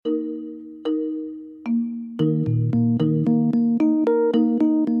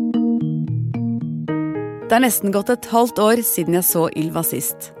Det nesten gått et halvt år siden jeg så Ylva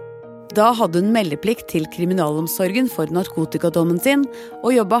sist. Da hadde hun meldeplikt til kriminalomsorgen for narkotikadommen sin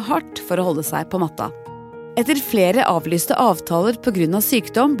og jobbet hardt for å holde seg på matta. Etter flere avlyste avtaler på grunn av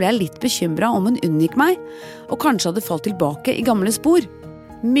sykdom ble jeg litt bekymret om hun unngikk meg, og kanskje hadde falt tilbake i gamle spor.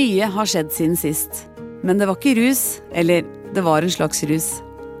 Mye har skjedd siden sist. Men det var ikke rus, eller det var en slags rus,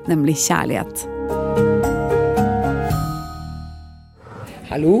 nemlig kjærlighet.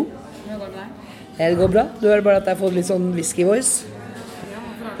 Hallo? Det går bra. Du hører bare at jeg har fått litt sånn whisky-voice.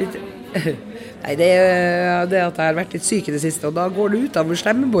 Nei, det er at jeg har vært litt syk i det siste, og da går det ut av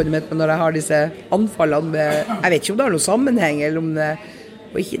stemmebåndet mitt når jeg har disse anfallene med... Jeg vet ikke om det har noen sammenheng, eller om det...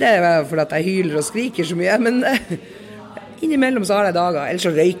 Og ikke det er fordi at jeg hyler og skriker så mye, men innimellom så har jeg dager, eller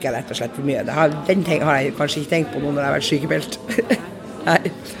så røyker jeg rett og slett for mye. Den har jeg kanskje ikke tenkt på nå når jeg har vært sykemeldt. Nei,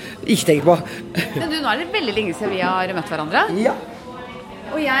 ikke tenkt på. Men du, nå er det veldig lenge siden vi har møtt hverandre. Ja.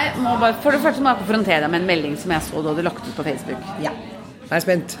 Og jeg må bare, for det første må jeg konfrontere deg med en melding som jeg så du hadde lagt ut på Facebook. Ja, jeg er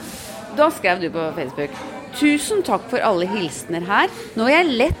spent. Da skrev du på Facebook: «Tusen takk for alle hilsener her. Nå er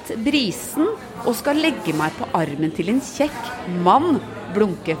jeg lett brisen og skal legge meg på armen til en kjekk mann,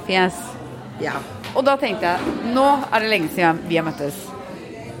 blunkefjes.» Ja. Og da tenkte jeg, nå er det lenge siden vi har møttes.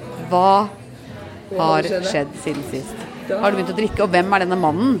 Hva har skjedd siden sist? Har du begynt å drikke, og hvem er denne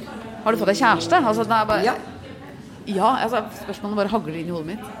mannen? Har du fått deg kjæreste? Altså, det er bare... Ja. Ja, altså, spørsmålet bare hagler inn i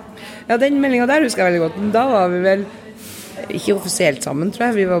hodet mitt. Ja, den meldingen der husker jeg veldig godt. Men da var vi vel ikke offisielt sammen, tror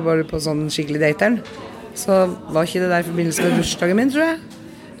jeg. Vi var bare på sånn skikkelig dateren. Så var ikke det der i forbindelse med bursdagen min, tror jeg.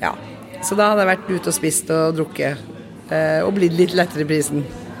 Ja, så da hadde jeg vært ute og spist og drukket. Og blitt litt lettere i prisen.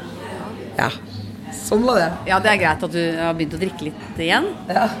 Ja, sånn var det. Ja, det er greit at du har begynt å drikke litt igjen.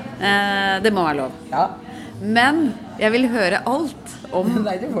 Ja. Det må være lov. Ja. Men jeg vil høre alt om...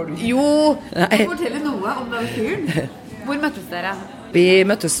 Nei, det får du ikke. Jo, Nei. fortelle noe om den fyren. Hvor møttes dere? Vi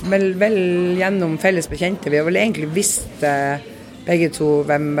møttes vel gjennom felles bekjente. Vi har vel egentlig visst begge to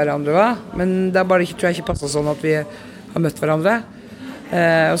hvem hverandre var, men det har bare ikke, tror jeg ikke passet sånn at vi har møtt hverandre.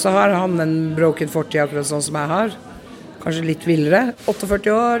 Og så har han en broken fortid akkurat sånn som jeg har. Kanskje litt villere.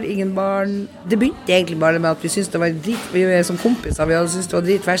 48 år, ingen barn. Det begynte egentlig bare med at vi syntes det var vi er som kompiser, vi syntes det var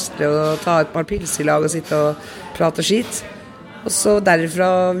dritverstlig å ta et par pils i lag og sitte og prate skit. Og så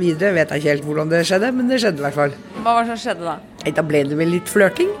derfra videre vet jeg ikke helt hvordan det skjedde, men det skjedde i hvert fall. Hva var det som skjedde da? Da ble det vel litt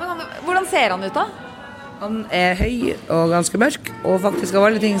flørting. Hvordan ser han ut da? Han er høy og ganske mørk, og faktisk av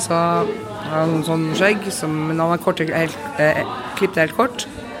alle ting så har han sånn skjegg, men han har klippet helt kort.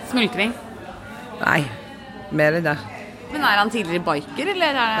 Smulkring? Nei, mer enn det. Men er han tidligere biker,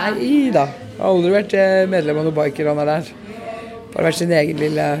 eller er det... Nei da, jeg har aldri vært medlem av noen biker han er der. Bare vært sin egen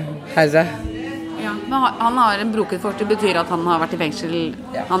lille herre. Ja, men han har en broket fortid, betyr at han har vært i fengsel.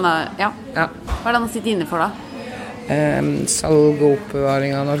 Ja. Ja. Ja. Hva er det han sitter inne for da? Salg og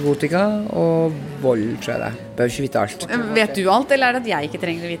oppbevaring av narkotika og vold, tror jeg det. Bør ikke vite alt. Vet du alt, eller er det at jeg ikke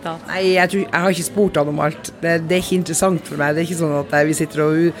trenger å vite alt? Nei, jeg har ikke spurt han om alt. Det er ikke interessant for meg. Det er ikke sånn at vi sitter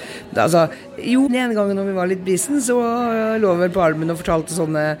og... Altså, jo, den ene gangen når vi var litt brisen, så lå vi på armen og fortalte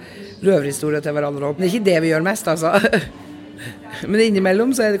sånne røverhistorier til hverandre. Men det er ikke det vi gjør mest, altså. Men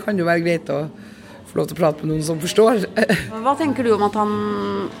innimellom så kan det jo være greit å få lov til å prate med noen som forstår. Hva tenker du om at han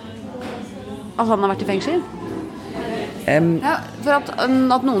har vært i fengsel? Ja, for at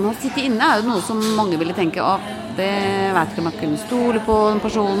noen har sittet inne er jo noe som mange ville tenke det vet ikke om jeg kunne stole på den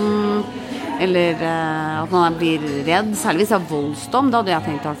personen, eller at man blir redd, særlig hvis det er voldsdom. Da hadde jeg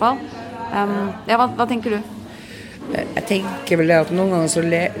tenkt i hvert fall. Ja, hva tenker du? Jeg tenker vel det at noen ganger så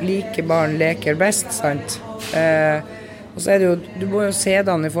liker barn leker best, sant? Og så er det jo, du må jo se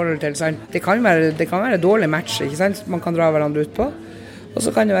den i forhold til, sant? Det kan være dårlig match, ikke sant? Man kan dra hverandre ut på. Og så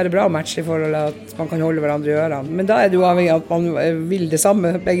kan det være bra match i forhold til at man kan holde hverandre i ørene. Men da er det jo avhengig av at man vil det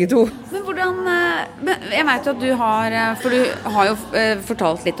samme, begge to. Men hvordan... Jeg vet jo at du har... For du har jo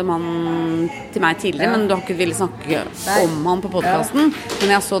fortalt litt om han til meg tidligere, ja. Men du har ikke ville snakke om han på podcasten. Ja. Men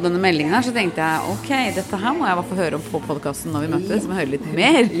når jeg så denne meldingen her, så tenkte jeg, ok, dette her må jeg i hvert fall høre om på podcasten når vi møtes, så må jeg høre litt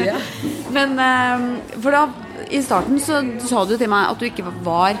mer. Ja. Men for da, i starten så sa du til meg at du ikke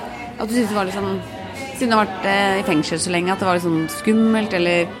var... At du syntes det var litt sånn... Siden du har vært i fengsel så lenge, at det var litt sånn skummelt,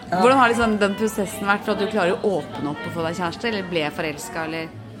 eller... Ja. Hvordan har liksom den prosessen vært for at du klarer å åpne opp og få deg kjæreste, eller ble forelsket, eller...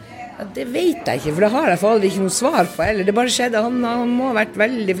 Ja, det vet jeg ikke, for det har jeg for aldri ikke noe svar på, eller det bare skjedde. Han må ha vært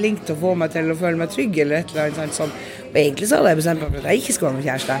veldig flink til å få meg til å føle meg trygg, eller et eller annet sånt. Og egentlig så hadde jeg bestemt meg for at jeg ikke skulle ha noen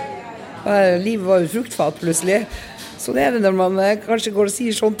kjæreste. Livet var jo fruktfat plutselig. Så det er det når man kanskje går og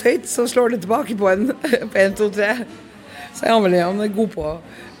sier sånt høyt, så slår det tilbake på en, på 1, 2, 3. Så han er god på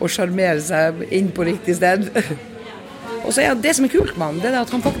å charmere seg inn på riktig sted. Og så det som kult med han, det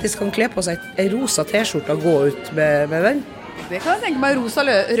at han faktisk kan kle på seg en rosa t-skjorte og gå ut med den. Det kan jeg tenke meg, rosa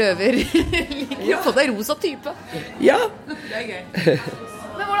røver. Liker å få deg rosa type. Ja. Det gøy.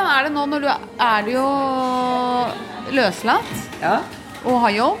 Men hvordan det nå når du du jo løslatt? Ja. Og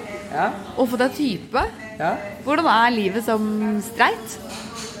har jobb? Ja. Og fått deg type? Ja. Hvordan livet som streit?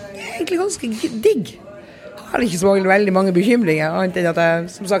 Egentlig ganske digg. Jeg har ikke så veldig mange bekymringer, annet enn at jeg,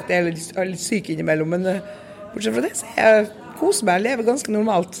 som sagt, er litt syk innimellom, men bortsett fra det, så jeg koser meg, lever ganske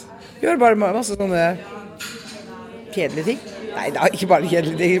normalt. Gjør bare masse sånne kjedelige ting. Nei, det er ikke bare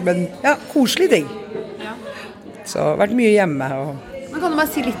kjedelige ting, men ja, koselige ting. Ja. Så jeg har vært mye hjemme. Men kan du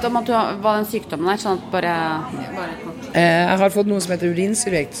bare si litt om at hva den sykdommen sånn at bare kort? Jeg har fått noe som heter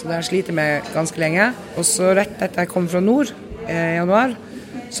urinsurvikt, så det har jeg slitt med ganske lenge. Og så rett etter jeg kom fra nord i januar,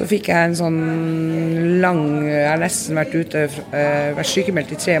 så fikk jeg en sånn jeg har nesten vært ute, vært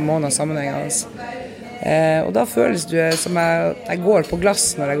sykemeldt i 3 måneder sammenhengende. Og da føles det som jeg går på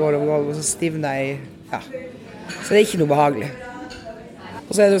glass når jeg går over gulv, og så stivner jeg, ja. Så det er ikke noe behagelig.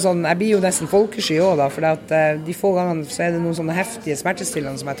 Og så det jo sånn, jeg blir jo nesten folkesky også da, for de få gangene så det noen sånne heftige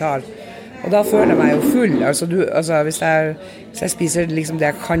smertestillende som jeg tar. Og da føler jeg meg jo full. Altså hvis jeg spiser liksom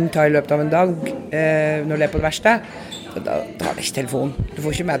det jeg kan ta i løpet av en dag, når det på det verste, da tar jeg ikke telefon. Du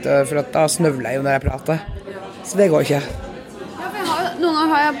får ikke med til, for da snøvler jeg jo når jeg prater. Så det går ikke. Ja, noen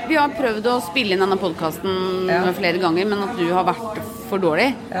ganger vi har prøvd å spille inn denne podcasten flere ganger, men at du har vært for dårlig.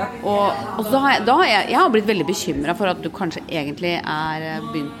 Ja. Og så jeg har blitt veldig bekymret for at du kanskje egentlig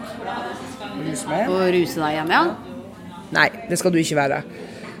begynt å ruse deg igjen, ja? Nei, det skal du ikke være.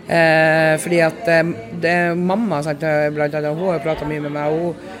 Fordi at mamma, sant, blant annet, hun har pratet mye med meg,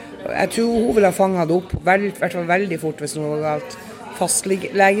 jeg tror hun ville ha fanget det opp hvert fall veldig fort hvis noe var galt.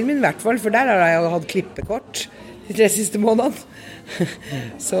 Fastlegen min i hvert fall, for der har jeg hatt klippekort de 3 siste månedene.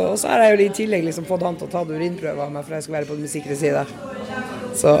 Så har jeg jo i tillegg liksom fått han til å ta urinprøver av meg, for jeg skal være på den sikre siden.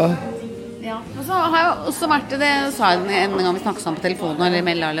 Så... Ja, og så har jeg også vært det, sa jeg en gang vi snakket sammen på telefonen eller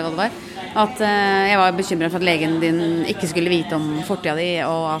meldet eller hva det var, at jeg var bekymret for at legen din ikke skulle vite om fortida di,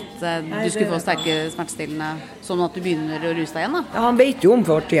 og at du skulle få sterke smertestillende, sånn at du begynner å ruse deg igjen da. Ja, han vet jo om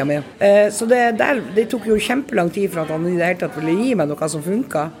fortida mi. Så det tok jo kjempelang tid for at han i det hele tatt ville gi meg noe som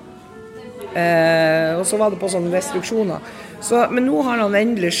funket. Og så var det på sånne restriksjoner. Men nå har han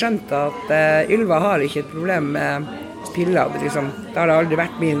endelig skjønt at Ylva har ikke et problem med piller. Liksom. Det har aldri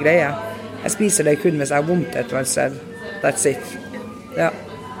vært min greie. Jeg spiser det kun hvis jeg har vondt et eller annet sted. That's it. Ja.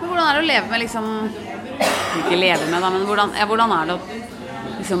 Men hvordan det å leve med liksom, ikke leve med da, men hvordan det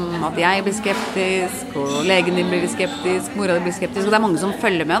liksom, at jeg blir skeptisk, og legen din blir skeptisk, mora din blir skeptisk, og det mange som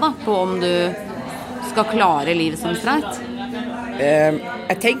følger med da, på om du skal klare livet som streit?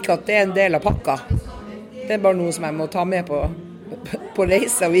 Jeg tenker at det en del av pakka. Det bare noe som jeg må ta med på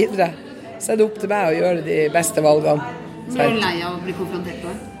reise videre. Så det opp til meg å gjøre de beste valgene. Blir du lei av å bli konfrontert på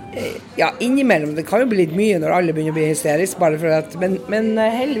det? Ja, innimellom. Det kan jo bli litt mye når alle begynner å bli hysterisk, bare for at, men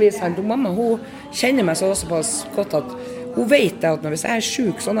heldigvis, mamma, hun kjenner meg såpass godt at hun vet at hvis jeg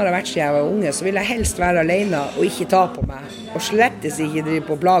syk, sånn har det vært siden jeg var unge, så vil jeg helst være alene og ikke ta på meg, og slettes ikke drive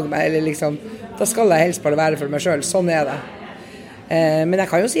på å plage meg, eller liksom, da skal jeg helst bare være for meg selv. Sånn det. Men jeg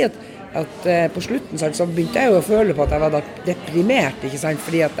kan jo si at på slutten så begynte jeg jo å føle på at jeg var deprimert, ikke sant,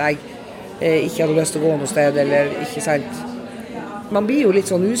 fordi at jeg ikke hadde lyst til å gå noe sted, eller ikke sant. Man blir jo litt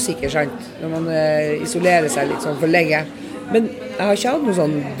sånn usikker, sant, når man isolerer seg litt sånn for lenge. Men jeg har ikke hatt noen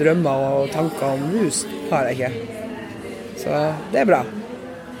sånne drømmer og tanker om rus, har jeg ikke. Så det bra.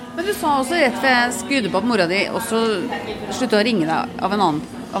 Men du sa også rett ved jeg skudde på at mora di også sluttet å ringe deg av en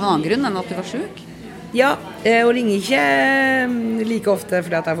annen grunn enn at du var syk? Ja, hun ringer ikke like ofte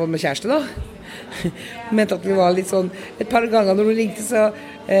fordi at jeg har fått med kjæreste da. Mente at vi var litt sånn, et par ganger når hun ringte så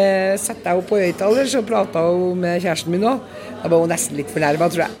satte jeg henne på høyttaler, så pratet hun med kjæresten min også. Da var hun nesten litt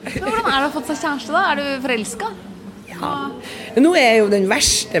fornærmet, tror jeg. Men hvordan det å ha fått seg kjæreste da? Du forelsket? Ja, men nå jeg jo den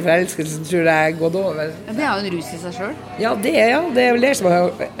verste forelskelsen, tror jeg, gått over. Ja, det jo en rus i seg selv. Ja, det er vel det som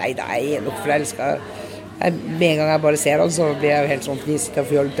nei, da er jeg nok forelsket. Med en gang jeg bare ser han, så blir jeg jo helt sånn fnisete og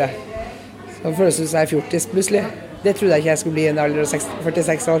fjolte. Så føles det som jeg er 40 plutselig. Det trodde jeg ikke jeg skulle bli i en alder av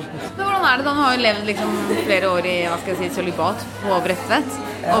 46 år. Men hvordan det da? Du har jo levd liksom flere år i, hva skal jeg si, sølibat på Bredtvet,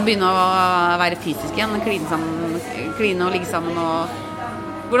 og begynne å være fysisk igjen, kline og ligge sammen,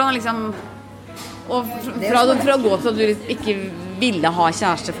 og hvordan liksom, og fra å gå til at du ikke ville ha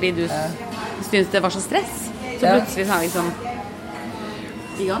kjæreste fordi du syntes det var så stress, så plutselig så liksom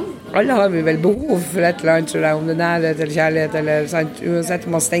i gang. Alle har vi vel behov for et eller annet, tror jeg, om det er nærhet eller kjærlighet, eller sant, uansett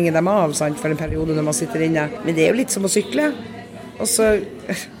om man stenger dem av, sant, for en periode når man sitter inne. Men det er jo litt som å sykle, og så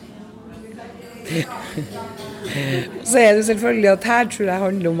så det selvfølgelig at her tror jeg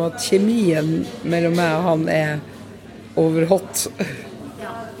handler om at kjemien mellom meg og han overhot.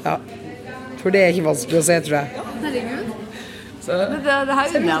 Ja. For det ikke vanskelig å se, tror jeg. Herregud. Så, det her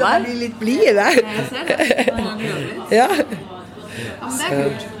unner jeg deg. Jeg blir litt blid der. Jeg ser det. Ja. Ja, men det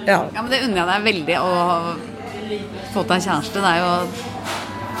kult. Ja. Ja, men det unner jeg deg veldig å få deg kjæreste. Det jo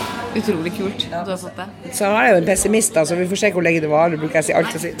utrolig kult at du har fått det. Så har jeg jo en pessimist, så vi får se hvor lenge det varer. Bruker jeg si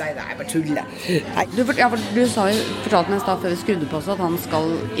alltid si, nei, bare tulle. Nei. Du fortalte meg i stad før vi skrudde på oss at han skal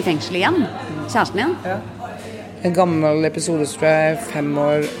i fengsel igjen. Kjæresten igjen. Ja. En gammel episode, tror jeg, 5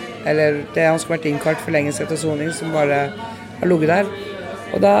 år, eller det han skulle vært innkalt for lenge siden til soning, som bare har ligget der.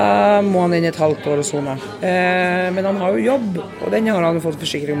 Og da må han inn et halvt år og sone. Men han har jo jobb, og den har han fått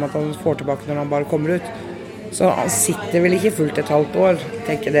forsikring om at han får tilbake når han bare kommer ut. Så han sitter vel ikke fullt et halvt år. Jeg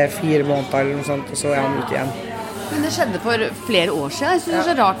tenker det 4 måneder eller noe sånt, og så han ute igjen. Men det skjedde for flere år siden. Jeg synes det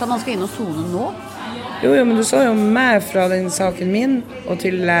så rart at man skal inn og sone nå. Jo, men du så jo meg fra den saken min, og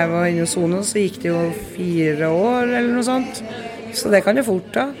til jeg var inne og sone, så gikk det jo 4 år eller noe sånt. Så det kan jo fort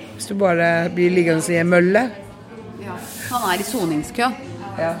da, hvis du bare blir liggende i en mølle. Ja. Han i soningskø.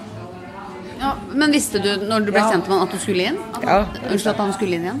 Ja. Ja, men visste du når du ble kjent med han at du skulle inn? Unnskyld at han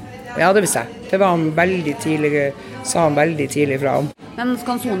skulle inn igjen? Ja, det visste jeg. Det var han veldig tidlig, sa han veldig tidlig fra om. Men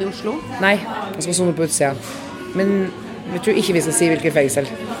skal han sone i Oslo? Nei, han skal sone på utsida. Men jeg tror ikke vi skal si hvilket fengsel.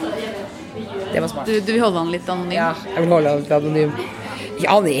 Det var smart. Du vil holde han litt anonym? Ja, jeg vil holde han litt anonym. Ja,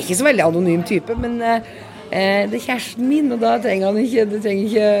 han ikke så veldig anonym type, men det kjæresten min, og da trenger han ikke, det trenger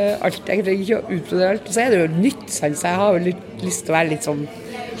ikke alt, jeg trenger ikke å utbrodere alt. Og så det jo nytt, så jeg har vel lyst til å være litt sånn,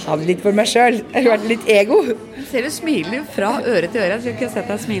 ha det litt for meg selv, jeg har vært litt ego. Du ser du smiler fra øre til øre, jeg tror ikke jeg har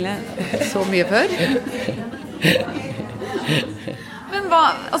sett deg smile så mye før. Men hva,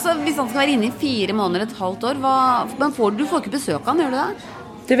 altså hvis han skal være inne i 4 måneder, et halvt år, men du får ikke besøk av han, gjør du det?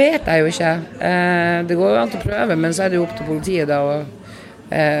 Det vet jeg jo ikke. Det går jo an til å prøve, men så det jo opp til politiet da å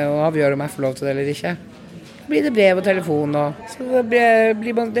avgjøre om jeg får lov til det eller ikke. Blir det brev og telefon, og så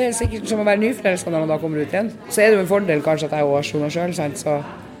det sikkert som å være nyforelsket når man da kommer ut igjen. Så det jo en fordel kanskje at jeg har sonet selv, sant? Så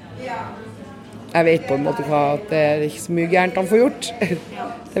jeg vet på en måte at det ikke så mye gærent han får gjort.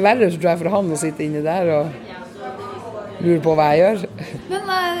 Det verre tror jeg for han å sitte inne der og lure på hva jeg gjør. Men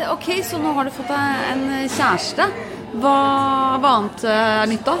ok, så nå har du fått deg en kjæreste. Hva annet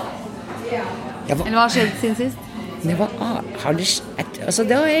nytt da? Eller hva har skjedd siden sist? Det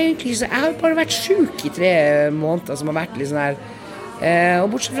har egentlig så, jeg har bare vært syk i 3 måneder som har vært litt sånn her. Og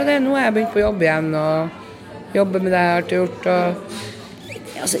bortsett fra det, nå har jeg begynt på jobb igjen og jobber med det jeg har gjort. Og,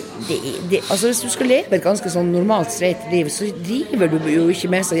 hvis du skal leve et ganske sånn normalt streit liv, så driver du jo ikke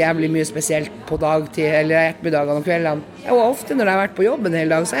med så jævlig mye spesielt på dagtid eller ettermiddagene og kveldene. Og ofte når jeg har vært på jobben en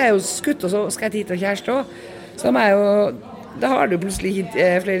hel dag, så er jeg jo skutt, og så skal jeg tid til kjæreste også. Så da har du plutselig ikke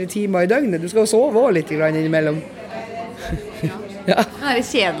flere timer i døgnet. Du skal jo sove også litt innimellom. Ja. Det det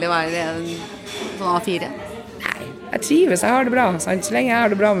kjedelig å være sånn A4? Nei, jeg trives, jeg har det bra, sant? Så lenge jeg har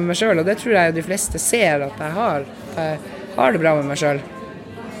det bra med meg selv, og det tror jeg jo de fleste ser at jeg har det bra med meg selv.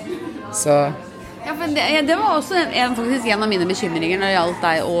 Så ja, for det var også faktisk en av mine bekymringer når det gjaldt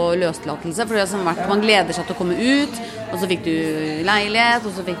deg og løslatelse, for det har vært, man gleder seg til å komme ut, og så fikk du leilighet,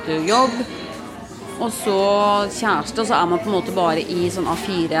 og så fikk du jobb, og så kjæreste, og så man på en måte bare i sånn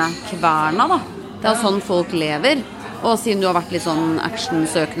A4-kverna da. Det sånn folk lever. Og siden du har vært litt sånn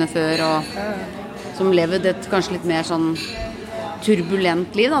actionsøkende før, og som lever et kanskje litt mer sånn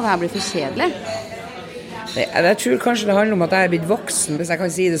turbulent liv, da, det her blir for kjedelig. Jeg tror kanskje det handler om at jeg blitt voksen, hvis jeg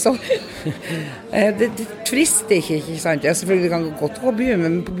kan si det sånn. Det frister ikke sant? Jeg selvfølgelig kan gå godt på byen,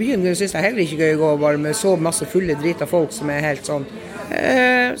 men på byen synes jeg heller ikke gøy å gå bare med så masse fulle drit av folk som helt sånn.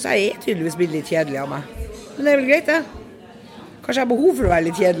 Så jeg tydeligvis blitt litt kjedelig av meg. Men det vel greit, det. Kanskje jeg har behov for å være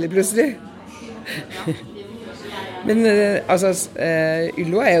litt kjedelig plutselig. Men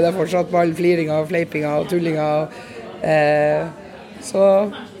Yllo jo der fortsatt med all fliringa og fleipinga og tullinga. Så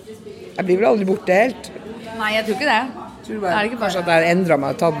jeg blir vel aldri borte helt. Nei, jeg tror ikke det. Det ikke kanskje at jeg har endret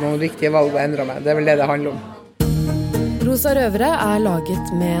meg, tatt noen riktige valg og endret meg. Det vel det handler om. Rosa røvere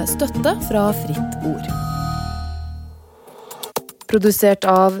laget med støtte fra Fritt Ord. Produsert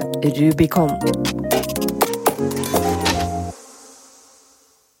av Rubicon.